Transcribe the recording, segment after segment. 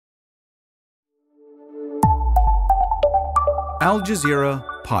Al Jazeera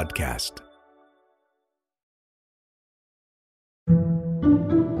Podcast.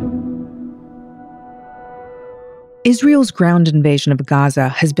 Israel's ground invasion of Gaza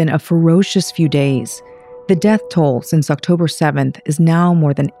has been a ferocious few days. The death toll since October 7th is now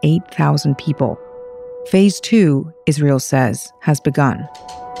more than 8,000 people. Phase 2, Israel says, has begun.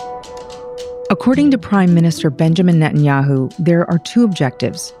 According to Prime Minister Benjamin Netanyahu, there are two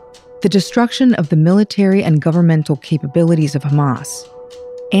objectives: the destruction of the military and governmental capabilities of Hamas,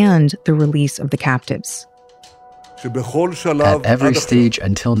 and the release of the captives. At every stage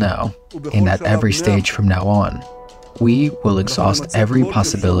until now, and at every stage from now on, we will exhaust every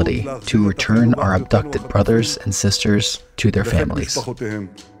possibility to return our abducted brothers and sisters to their families.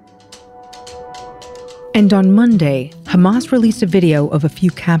 And on Monday, Hamas released a video of a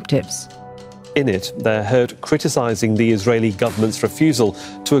few captives. In it, they're heard criticizing the Israeli government's refusal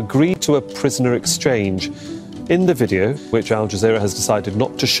to agree to a prisoner exchange. In the video, which Al Jazeera has decided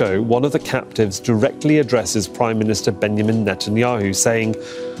not to show, one of the captives directly addresses Prime Minister Benjamin Netanyahu, saying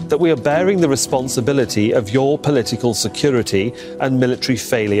that we are bearing the responsibility of your political security and military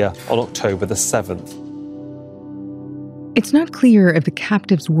failure on October the 7th. It's not clear if the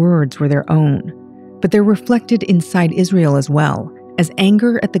captives' words were their own, but they're reflected inside Israel as well, as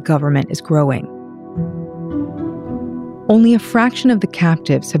anger at the government is growing. Only a fraction of the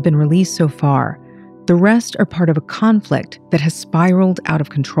captives have been released so far. The rest are part of a conflict that has spiraled out of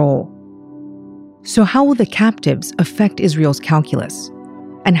control. So how will the captives affect Israel's calculus?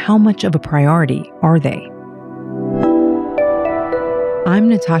 And how much of a priority are they? I'm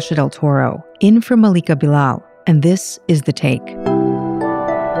Natasha Del Toro, in for Malika Bilal, and this is The Take.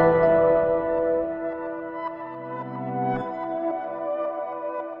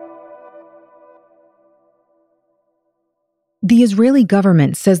 The Israeli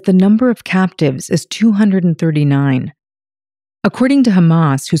government says the number of captives is 239. According to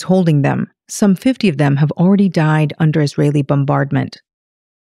Hamas, who's holding them, some 50 of them have already died under Israeli bombardment.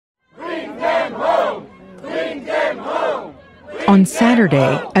 Bring them home! Bring them home! On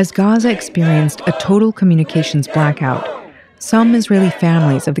Saturday, as Gaza experienced a total communications blackout, some Israeli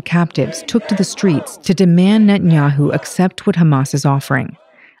families of the captives took to the streets to demand Netanyahu accept what Hamas is offering: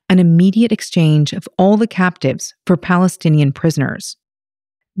 an immediate exchange of all the captives for Palestinian prisoners.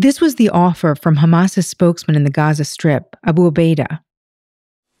 This was the offer from Hamas's spokesman in the Gaza Strip, Abu Ubaidah.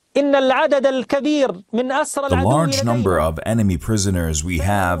 The large number of enemy prisoners we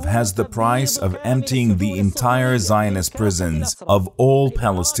have has the price of emptying the entire Zionist prisons of all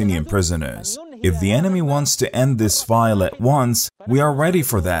Palestinian prisoners. If the enemy wants to end this file at once, we are ready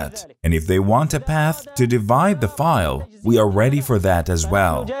for that. And if they want a path to divide the file, we are ready for that as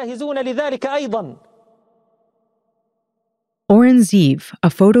well. Oren Ziv, a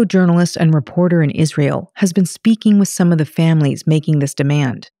photojournalist and reporter in Israel, has been speaking with some of the families making this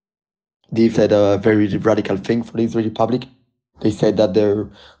demand. They said a very radical thing for the Israeli public. They said that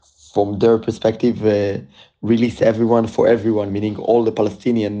from their perspective, release everyone for everyone, meaning all the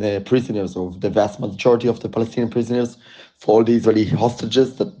Palestinian prisoners, or the vast majority of the Palestinian prisoners, for all the Israeli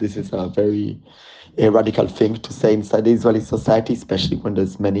hostages. That this is a very radical thing to say inside the Israeli society, especially when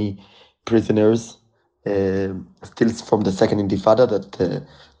there's many prisoners still from the Second Intifada that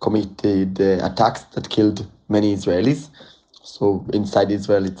committed attacks that killed many Israelis. So inside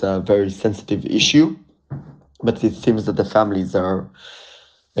Israel, it's a very sensitive issue, but it seems that the families are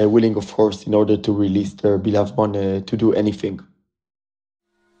willing, of course, in order to release their beloved one, to do anything.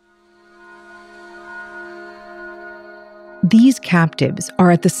 These captives are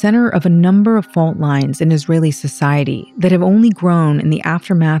at the center of a number of fault lines in Israeli society that have only grown in the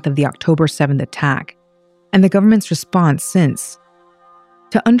aftermath of the October 7th attack, and the government's response since.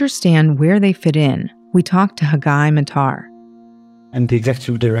 To understand where they fit in, we talked to Haggai Matar. I'm the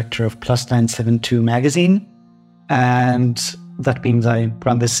executive director of Plus 972 magazine, and that means I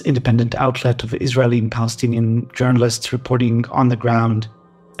run this independent outlet of Israeli and Palestinian journalists reporting on the ground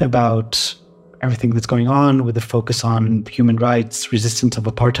about everything that's going on, with a focus on human rights, resistance of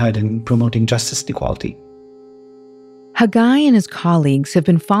apartheid, and promoting justice and equality. Haggai and his colleagues have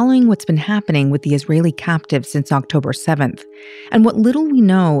been following what's been happening with the Israeli captives since October 7th, and what little we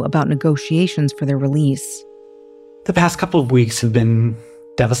know about negotiations for their release. The past couple of weeks have been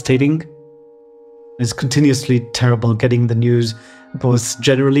devastating. It's continuously terrible getting the news, both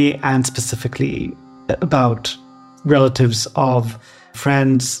generally and specifically, about relatives of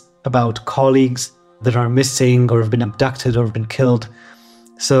friends, about colleagues that are missing or have been abducted or have been killed.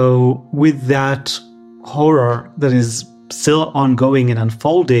 So with that horror that is still ongoing and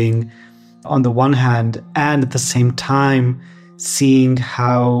unfolding on the one hand, and at the same time seeing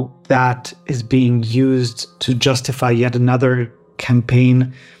how that is being used to justify yet another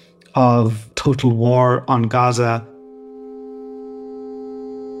campaign of total war on Gaza,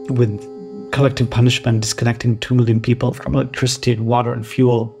 with collective punishment disconnecting 2 million people from electricity and water and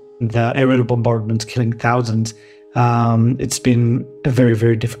fuel, the aerial bombardments killing thousands. It's been a very,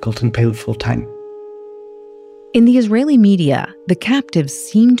 very difficult and painful time. In the Israeli media, the captives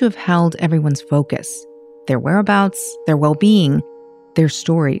seem to have held everyone's focus. Their whereabouts, their well-being, their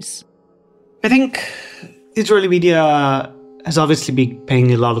stories. I think Israeli media has obviously been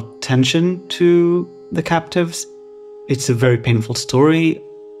paying a lot of attention to the captives. It's a very painful story.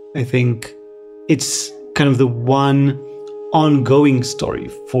 I think it's kind of the one ongoing story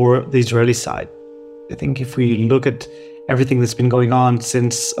for the Israeli side. I think if we look at everything that's been going on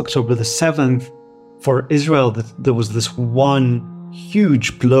since October the 7th, for Israel, there was this one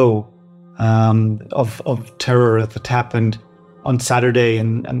huge blow of terror that happened on Saturday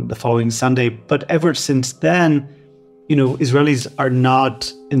and the following Sunday. But ever since then, Israelis are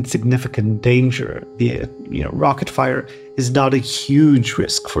not in significant danger. The rocket fire is not a huge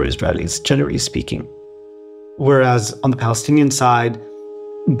risk for Israelis, generally speaking. Whereas on the Palestinian side,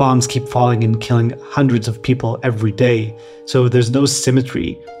 bombs keep falling and killing hundreds of people every day. So there's no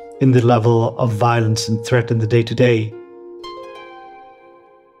symmetry in the level of violence and threat in the day-to-day.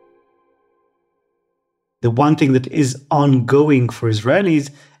 The one thing that is ongoing for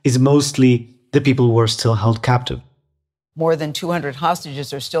Israelis is mostly the people who are still held captive. More than 200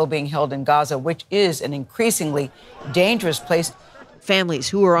 hostages are still being held in Gaza, which is an increasingly dangerous place. Families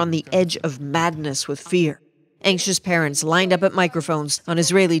who are on the edge of madness with fear. Anxious parents lined up at microphones on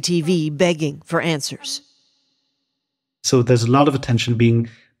Israeli TV begging for answers. So there's a lot of attention being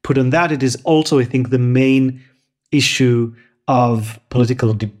put on that. It is also, I think, the main issue of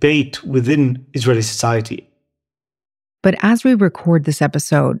political debate within Israeli society. But as we record this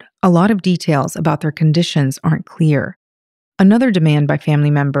episode, a lot of details about their conditions aren't clear. Another demand by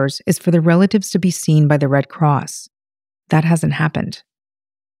family members is for the relatives to be seen by the Red Cross. That hasn't happened.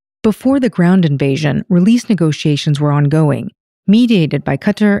 Before the ground invasion, release negotiations were ongoing, mediated by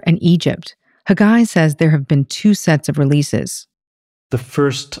Qatar and Egypt. Haggai says there have been 2 sets of releases. The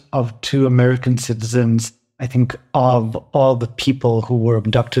first of 2 American citizens, I think, of all the people who were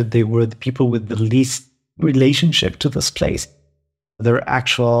abducted, they were the people with the least relationship to this place. They're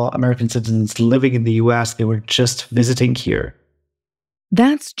actual American citizens living in the US. They were just visiting here.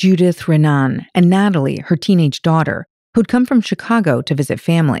 That's Judith Renan and Natalie, her teenage daughter, who'd come from Chicago to visit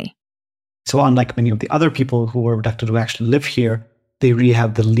family. So unlike many of the other people who were abducted who actually live here, they really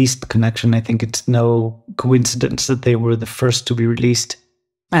have the least connection. I think it's no coincidence that they were the first to be released.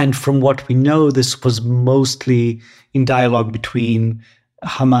 And from what we know, this was mostly in dialogue between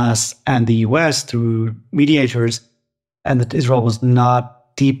Hamas and the US through mediators, and that Israel was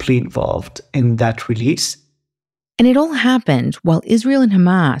not deeply involved in that release. And it all happened while Israel and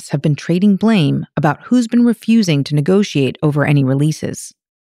Hamas have been trading blame about who's been refusing to negotiate over any releases.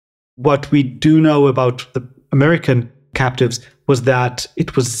 What we do know about the American captives was that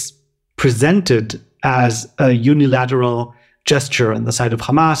it was presented as a unilateral gesture on the side of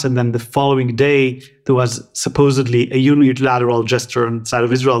Hamas, and then the following day there was supposedly a unilateral gesture on the side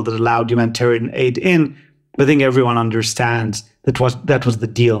of Israel that allowed humanitarian aid in. But I think everyone understands that was the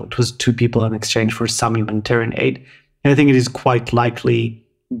deal. It was 2 people in exchange for some humanitarian aid. And I think it is quite likely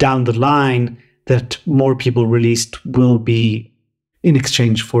down the line that more people released will be in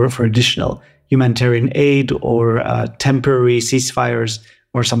exchange for additional humanitarian aid or temporary ceasefires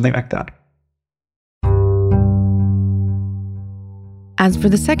or something like that. As for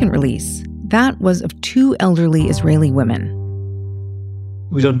the second release, that was of 2 elderly Israeli women.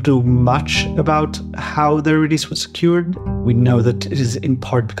 We don't know much about how their release was secured. We know that it is in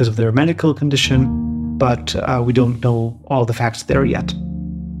part because of their medical condition, but we don't know all the facts there yet.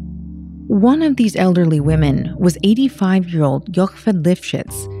 One of these elderly women was 85-year-old Yochved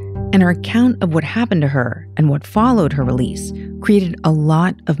Lifshitz, and her account of what happened to her and what followed her release created a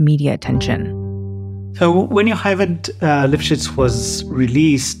lot of media attention. So when Yochved Lifshitz was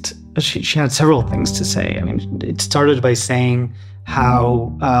released, she had several things to say. I mean, it started by saying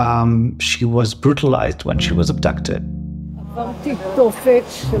how she was brutalized when she was abducted.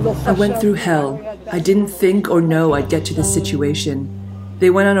 I went through hell. I didn't think or know I'd get to this situation. They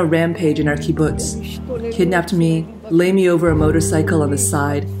went on a rampage in our kibbutz, kidnapped me, lay me over a motorcycle on the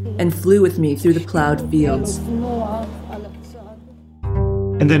side, and flew with me through the plowed fields.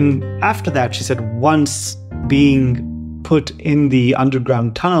 And then after that, she said once being put in the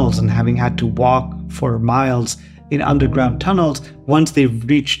underground tunnels and having had to walk for miles in underground tunnels, once they've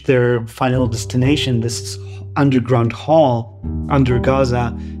reached their final destination, this underground hall under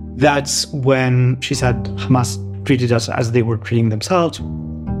Gaza, that's when she said Hamas treated us as they were treating themselves.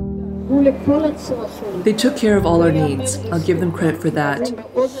 They took care of all our needs. I'll give them credit for that.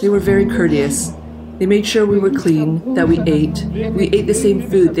 They were very courteous. They made sure we were clean, that we ate. We ate the same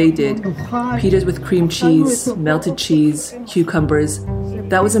food they did. Pitas with cream cheese, melted cheese, cucumbers.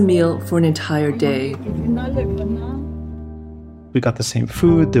 That was a meal for an entire day. We got the same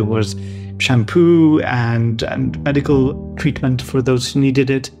food. There was shampoo and medical treatment for those who needed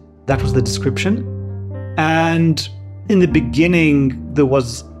it. That was the description. And in the beginning, there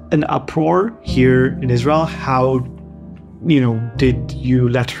was an uproar here in Israel. How, did you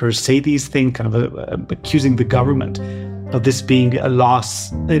let her say these things, kind of accusing the government of this being a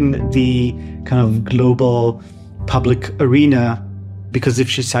loss in the kind of global public arena? Because if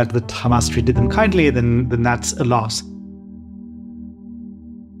she said that Hamas treated them kindly, then that's a loss.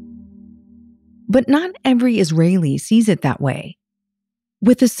 But not every Israeli sees it that way.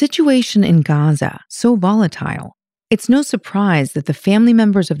 With the situation in Gaza so volatile, it's no surprise that the family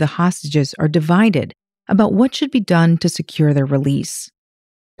members of the hostages are divided about what should be done to secure their release.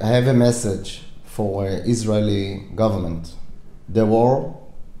 I have a message for Israeli government. The war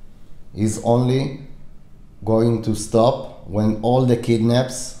is only going to stop when all the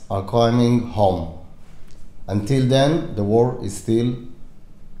kidnaps are coming home. Until then, the war is still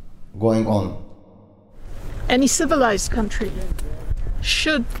going on. Any civilized country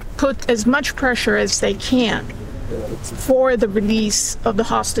should put as much pressure as they can for the release of the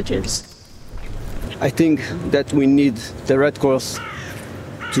hostages. I think that we need the Red Cross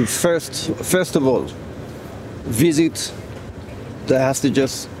to first of all, visit the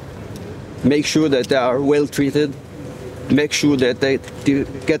hostages, make sure that they are well treated, make sure that they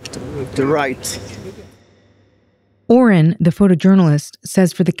get the right. Oren, the photojournalist,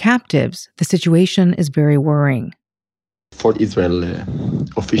 says for the captives, the situation is very worrying. For Israel,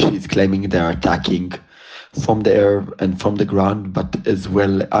 officially is claiming they are attacking from the air and from the ground, but as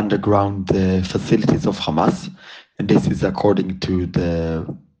well underground facilities of Hamas. And this is according to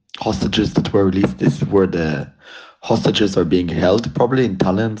the hostages that were released. This is where the hostages are being held, probably in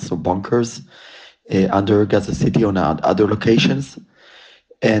tunnels or bunkers under Gaza City or other locations.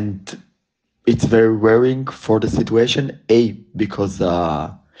 And it's very worrying for the situation, because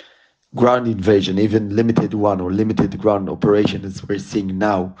ground invasion, even limited one or limited ground operation as we're seeing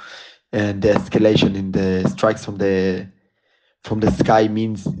now, and the escalation in the strikes from the sky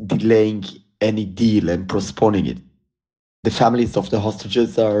means delaying any deal and postponing it. The families of the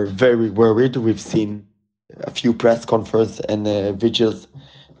hostages are very worried. We've seen a few press conferences and vigils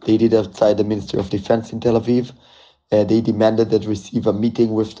they did outside the Ministry of Defense in Tel Aviv. They demanded that receive a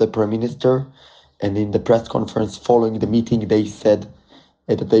meeting with the Prime Minister. And in the press conference following the meeting, they said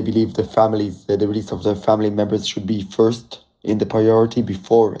that they believe the families, the release of their family members should be first in the priority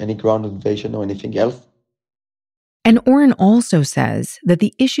before any ground invasion or anything else. And Oren also says that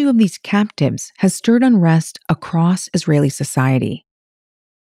the issue of these captives has stirred unrest across Israeli society.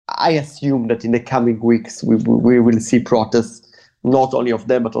 I assume that in the coming weeks we will see protests, not only of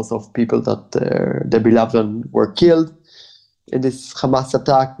them, but also of people that their beloved ones were killed. In this Hamas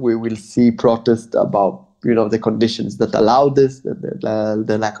attack, we will see protests about, the conditions that allow this,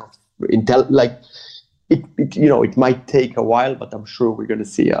 the lack of intel. It might take a while, but I'm sure we're going to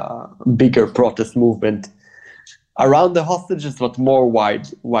see a bigger protest movement around the hostages, but more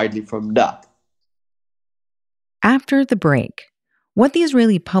widely from that. After the break, what the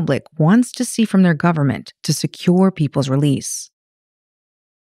Israeli public wants to see from their government to secure people's release.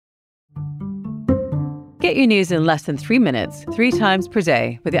 Get your news in less than 3 minutes, 3 times per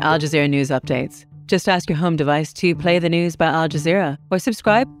day with the Al Jazeera News Updates. Just ask your home device to play the news by Al Jazeera or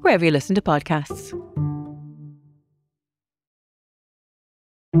subscribe wherever you listen to podcasts.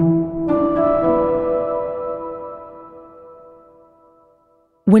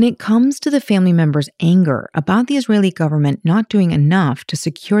 When it comes to the family members' anger about the Israeli government not doing enough to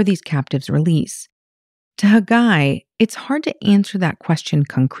secure these captives' release, to Haggai, it's hard to answer that question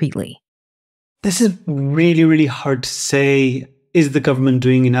concretely. This is really, really hard to say. Is the government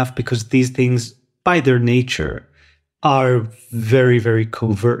doing enough? Because these things, by their nature, are very, very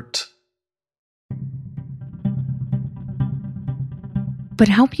covert. But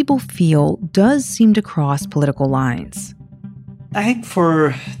how people feel does seem to cross political lines. I think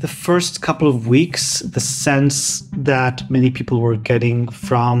for the first couple of weeks, the sense that many people were getting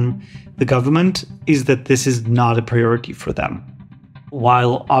from the government is that this is not a priority for them.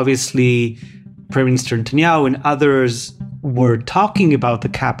 While obviously Prime Minister Netanyahu and others were talking about the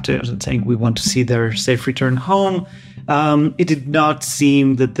captives and saying we want to see their safe return home, it did not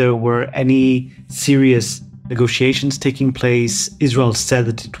seem that there were any serious negotiations taking place. Israel said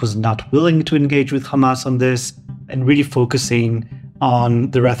that it was not willing to engage with Hamas on this, and really focusing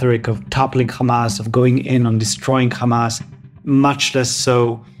on the rhetoric of toppling Hamas, of going in on destroying Hamas, much less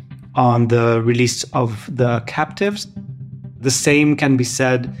so on the release of the captives. The same can be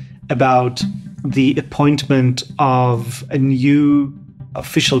said about the appointment of a new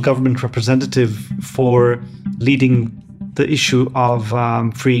official government representative for leading the issue of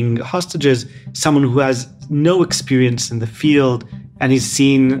freeing hostages, someone who has no experience in the field and is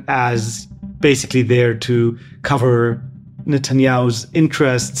seen as basically there to cover Netanyahu's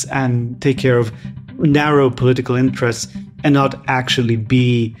interests and take care of narrow political interests and not actually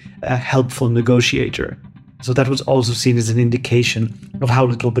be a helpful negotiator. So that was also seen as an indication of how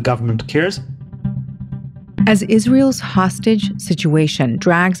little the government cares. As Israel's hostage situation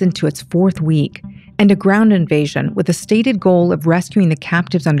drags into its fourth week and a ground invasion with a stated goal of rescuing the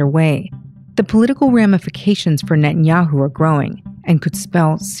captives underway, the political ramifications for Netanyahu are growing and could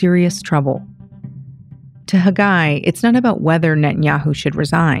spell serious trouble. To Haggai, it's not about whether Netanyahu should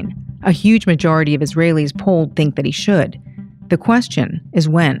resign. A huge majority of Israelis polled think that he should. The question is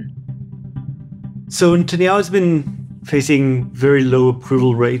when. So Netanyahu has been facing very low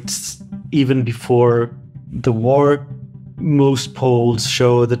approval rates even before the war. Most polls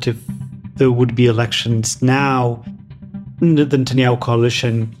show that if there would be elections now, the Netanyahu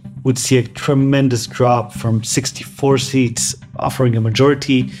coalition would see a tremendous drop from 64 seats, offering a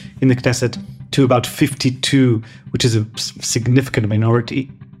majority in the Knesset, to about 52, which is a significant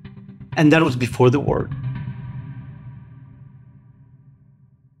minority. And that was before the war.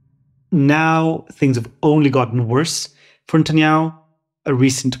 Now, things have only gotten worse for Netanyahu. A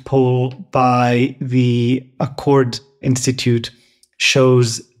recent poll by the Accord Institute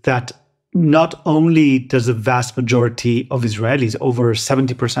shows that not only does a vast majority of Israelis, over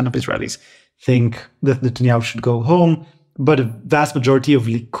 70% of Israelis, think that Netanyahu should go home, but a vast majority of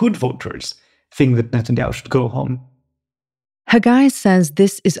Likud voters think that Netanyahu should go home. Haggai says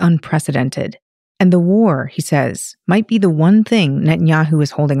this is unprecedented, and the war, he says, might be the one thing Netanyahu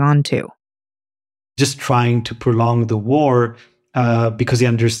is holding on to. Just trying to prolong the war because he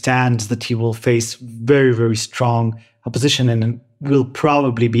understands that he will face very, very strong opposition and will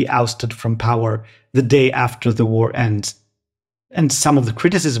probably be ousted from power the day after the war ends. And some of the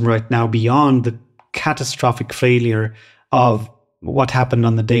criticism right now, beyond the catastrophic failure of what happened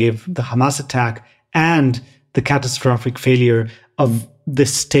on the day of the Hamas attack and the catastrophic failure of the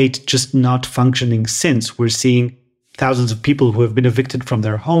state just not functioning since. We're seeing thousands of people who have been evicted from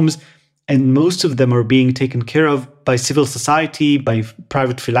their homes, and most of them are being taken care of by civil society, by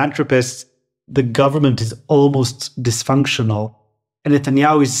private philanthropists. The government is almost dysfunctional. And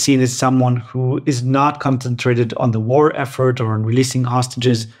Netanyahu is seen as someone who is not concentrated on the war effort or on releasing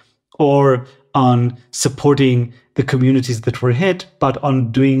hostages or on supporting the communities that were hit, but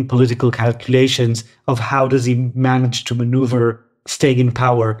on doing political calculations of how does he manage to maneuver staying in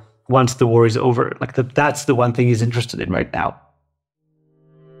power once the war is over. Like that's the one thing he's interested in right now.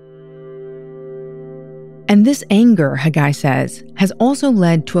 And this anger, Haggai says, has also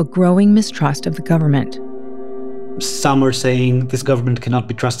led to a growing mistrust of the government. Some are saying this government cannot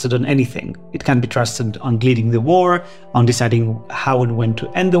be trusted on anything. It can be trusted on leading the war, on deciding how and when to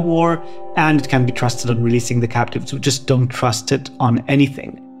end the war, and it can be trusted on releasing the captives. We just don't trust it on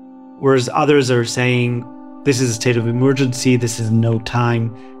anything. Whereas others are saying this is a state of emergency, this is no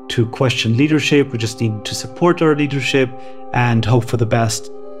time to question leadership, we just need to support our leadership and hope for the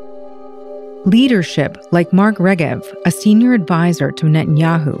best. Leadership like Mark Regev, a senior advisor to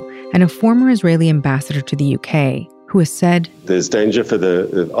Netanyahu and a former Israeli ambassador to the UK, who has said, "There's danger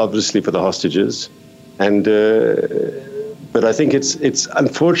obviously for the hostages, and but I think it's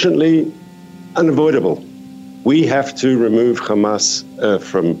unfortunately unavoidable. We have to remove Hamas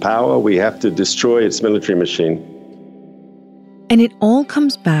from power. We have to destroy its military machine." And it all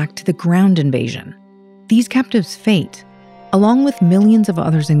comes back to the ground invasion. These captives' fate, along with millions of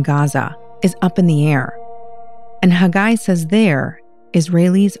others in Gaza, is up in the air. And Haggai says there,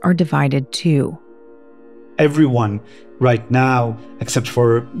 Israelis are divided too. Everyone right now, except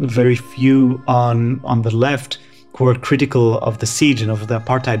for very few on the left who are critical of the siege and of the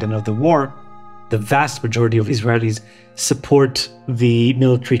apartheid and of the war, the vast majority of Israelis support the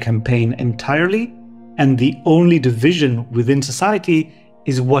military campaign entirely. And the only division within society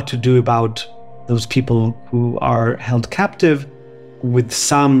is what to do about those people who are held captive, with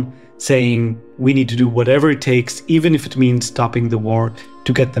some saying we need to do whatever it takes, even if it means stopping the war,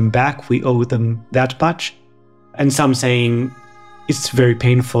 to get them back. We owe them that much. And some saying it's very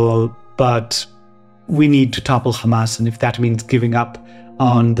painful, but we need to topple Hamas. And if that means giving up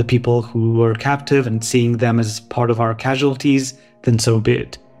on the people who were captive and seeing them as part of our casualties, then so be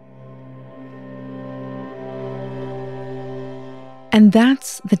it. And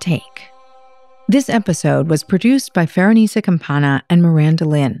that's The Take. This episode was produced by Faranisa Campana and Miranda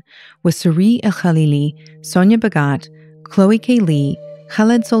Lynn, with Suri El Khalili, Sonia Bagat, Chloe K. Lee,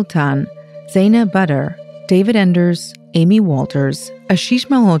 Khaled Sultan, Zaina Badr, David Enders, Amy Walters, Ashish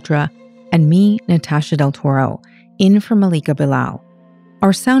Malhotra, and me, Natasha Del Toro, in for Malika Bilal.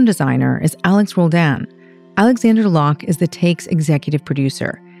 Our sound designer is Alex Roldan. Alexander Locke is The Take's executive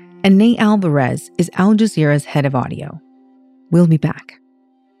producer, and Nate Alvarez is Al Jazeera's head of audio. We'll be back.